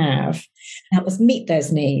that we have to help us meet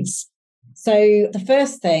those needs. So the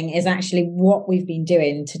first thing is actually what we've been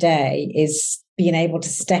doing today is being able to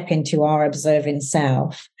step into our observing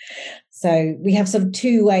self. So we have sort of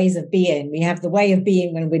two ways of being. We have the way of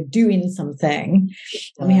being when we're doing something,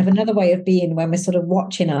 and we have another way of being when we're sort of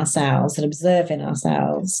watching ourselves and observing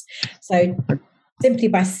ourselves. So simply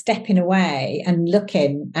by stepping away and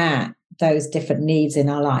looking at those different needs in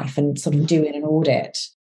our life and sort of doing an audit,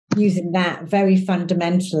 using that very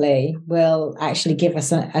fundamentally will actually give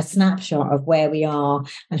us a snapshot of where we are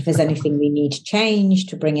and if there's anything we need to change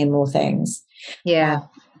to bring in more things. Yeah.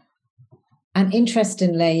 And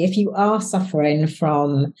interestingly, if you are suffering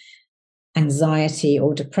from anxiety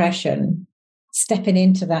or depression, stepping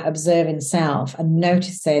into that observing self and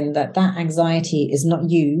noticing that anxiety is not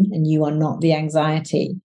you and you are not the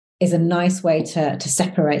anxiety is a nice way to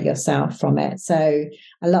separate yourself from it. So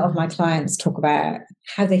a lot of my clients talk about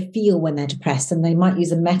how they feel when they're depressed, and they might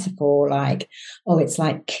use a metaphor like, oh, it's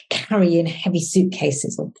like carrying heavy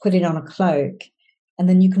suitcases or putting on a cloak. And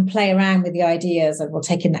then you can play around with the ideas of, well,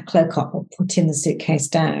 taking that cloak off or putting the suitcase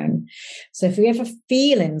down. So if you're ever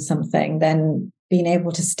feeling something, then being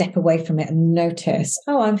able to step away from it and notice,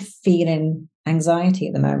 oh, I'm feeling anxiety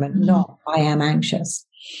at the moment, not I am anxious.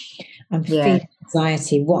 I'm feeling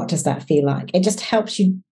anxiety. What does that feel like? It just helps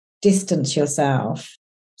you distance yourself.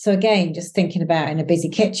 So again, just thinking about in a busy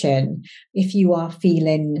kitchen, if you are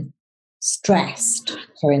feeling stressed,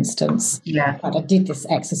 for instance. Yeah. I did this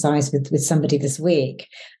exercise with somebody this week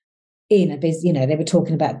in a busy, they were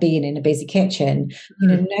talking about being in a busy kitchen,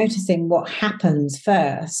 noticing what happens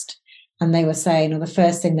first. And they were saying, the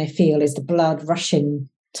first thing they feel is the blood rushing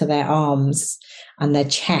to their arms and their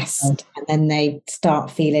chest. And then they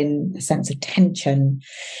start feeling a sense of tension.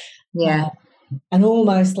 Yeah. And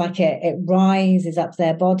almost like it rises up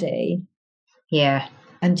their body. Yeah.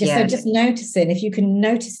 And just noticing, if you can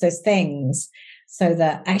notice those things, so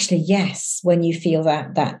that actually, yes, when you feel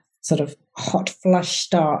that sort of hot flush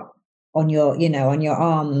start on your, on your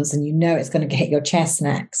arms, and it's going to hit your chest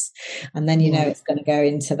next, and then it's going to go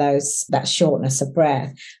into that shortness of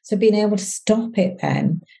breath. So being able to stop it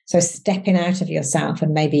then, so stepping out of yourself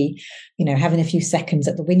and maybe, having a few seconds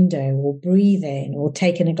at the window or breathing or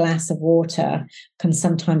taking a glass of water can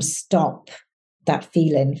sometimes stop that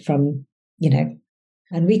feeling from,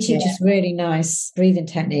 And we teach this really nice breathing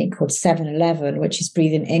technique called 7-11, which is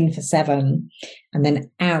breathing in for 7 and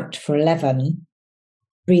then out for 11,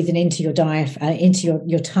 breathing into your into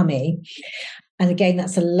your tummy. And again,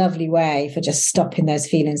 that's a lovely way for just stopping those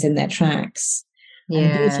feelings in their tracks. Yeah.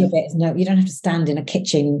 And the beauty of it is, you don't have to stand in a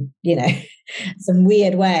kitchen, some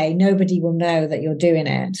weird way. Nobody will know that you're doing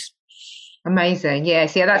it. Amazing.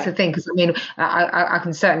 Yes. Yeah, that's the thing. Because I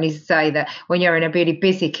can certainly say that when you're in a really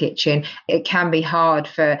busy kitchen, it can be hard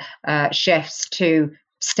for chefs to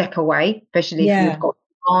step away, especially if you've got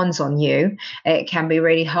demands on you. It can be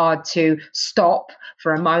really hard to stop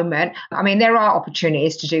for a moment. There are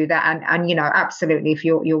opportunities to do that. And absolutely, if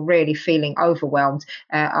you're really feeling overwhelmed,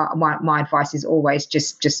 my advice is always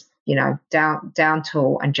just down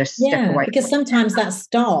tool and just step away. Because sometimes that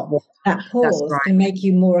stop, that pause can make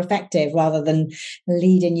you more effective rather than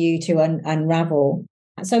leading you to unravel.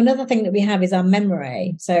 So another thing that we have is our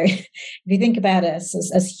memory. So if you think about us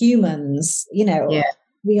as humans,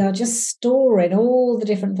 we are just storing all the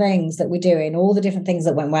different things that we're doing, all the different things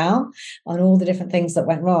that went well and all the different things that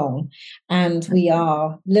went wrong. And we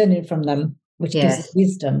are learning from them, which gives us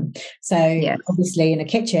wisdom. So obviously in a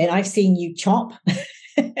kitchen, I've seen you chop.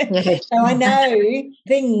 So I know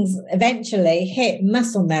things eventually hit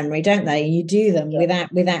muscle memory, don't they? You do them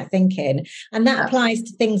without thinking, and that applies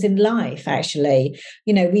to things in life. Actually,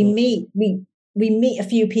 we meet a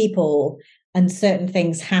few people, and certain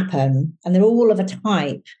things happen, and they're all of a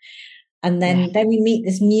type, and then we meet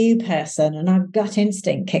this new person, and our gut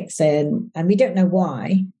instinct kicks in, and we don't know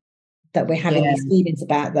why that we're having these feelings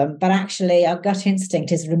about them, but actually our gut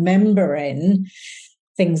instinct is remembering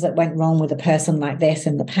things that went wrong with a person like this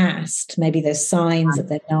in the past. Maybe there's signs that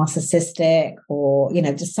they're narcissistic or,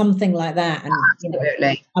 just something like that.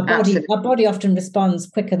 And, our body often responds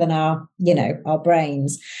quicker than our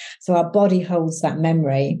brains. So our body holds that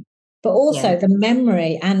memory. But also the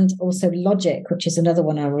memory and also logic, which is another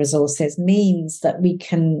one of our resources, means that we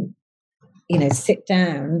can, sit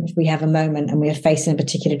down if we have a moment and we are facing a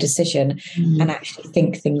particular decision and actually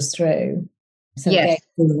think things through. So again,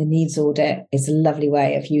 doing the needs audit is a lovely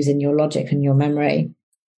way of using your logic and your memory.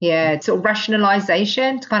 Yeah, sort of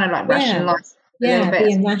rationalization, to kind of like rationalize.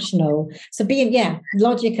 Being rational. So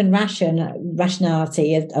logic and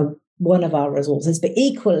rationality are one of our resources, but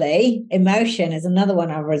equally emotion is another one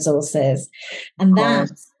of our resources. And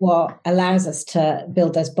that's what allows us to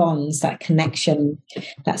build those bonds, that connection,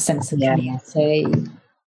 that sense of community.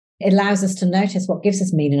 It allows us to notice what gives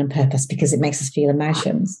us meaning and purpose because it makes us feel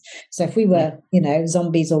emotions. So if we were,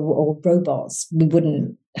 zombies or robots, we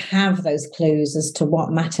wouldn't have those clues as to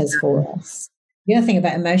what matters for us. The other thing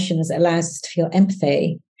about emotion is it allows us to feel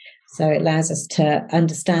empathy. So it allows us to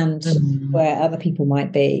understand where other people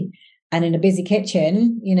might be. And in a busy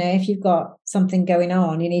kitchen, if you've got something going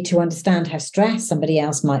on, you need to understand how stressed somebody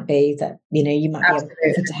else might be, that, you might be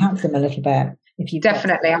able to help them a little bit.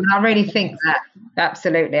 Definitely. I really think that.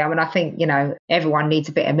 Absolutely. I think, everyone needs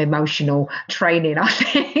a bit of emotional training, I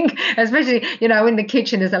think, especially, in the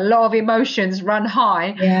kitchen, there's a lot of emotions run high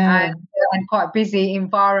and quite busy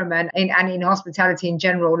environment and in hospitality in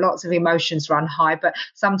general, lots of emotions run high. But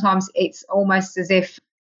sometimes it's almost as if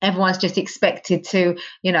everyone's just expected to,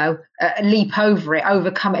 leap over it,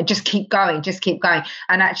 overcome it, just keep going.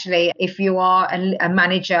 And actually, if you are a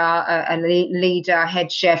manager, a leader,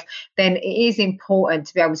 head chef, then it is important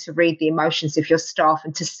to be able to read the emotions of your staff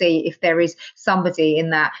and to see if there is somebody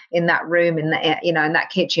in that room, in that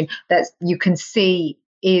kitchen that you can see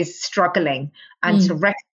is struggling, and to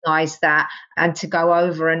recognize that and to go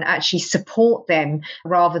over and actually support them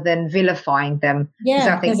rather than vilifying them.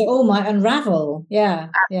 Because it all might unravel.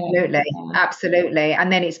 Absolutely.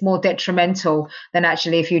 And then it's more detrimental than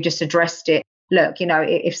actually if you just addressed it. Look,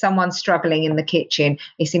 if someone's struggling in the kitchen,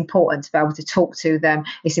 it's important to be able to talk to them.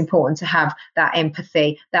 It's important to have that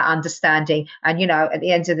empathy, that understanding. And, at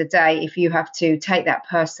the end of the day, if you have to take that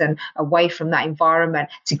person away from that environment,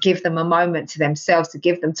 to give them a moment to themselves, to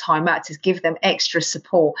give them time out, to give them extra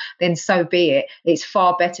support, then so be it. It's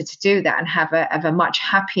far better to do that and have a much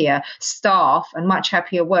happier staff and much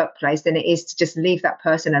happier workplace than it is to just leave that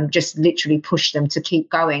person and just literally push them to keep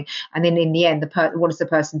going. And then in the end, what does the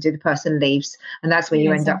person do? The person leaves. And that's where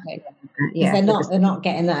you end up. They're not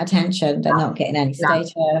getting that attention. They're not getting any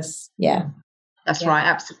status. That's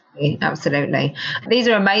right. Absolutely. These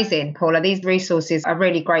are amazing, Paula. These resources are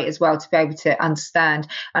really great as well to be able to understand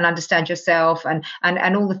yourself and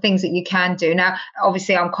all the things that you can do. Now,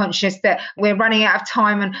 obviously, I'm conscious that we're running out of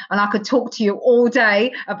time and I could talk to you all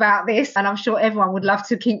day about this, and I'm sure everyone would love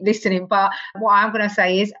to keep listening. But what I'm going to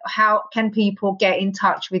say is, how can people get in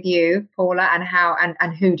touch with you, Paula, and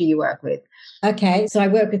who do you work with? Okay, so I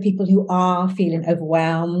work with people who are feeling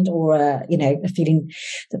overwhelmed or, a feeling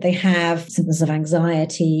that they have symptoms of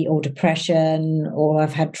anxiety or depression or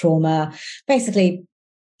have had trauma, basically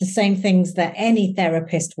the same things that any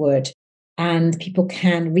therapist would. And people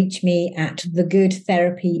can reach me at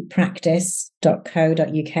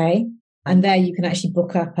thegoodtherapypractice.co.uk. And there you can actually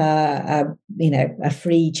book up a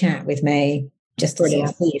free chat with me just to see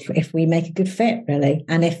if we make a good fit, really,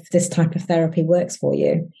 and if this type of therapy works for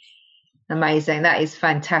you. Amazing. That is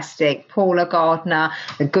fantastic. Paula Gardner,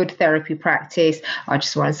 the Good Therapy Practice. I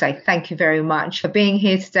just want to say thank you very much for being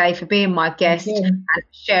here today, for being my guest and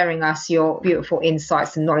sharing us your beautiful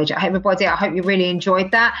insights and knowledge. Everybody, I hope you really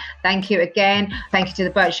enjoyed that. Thank you again. Thank you to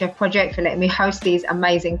the Burnt Chef Project for letting me host these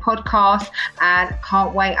amazing podcasts, and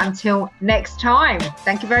can't wait until next time.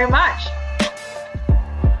 Thank you very much.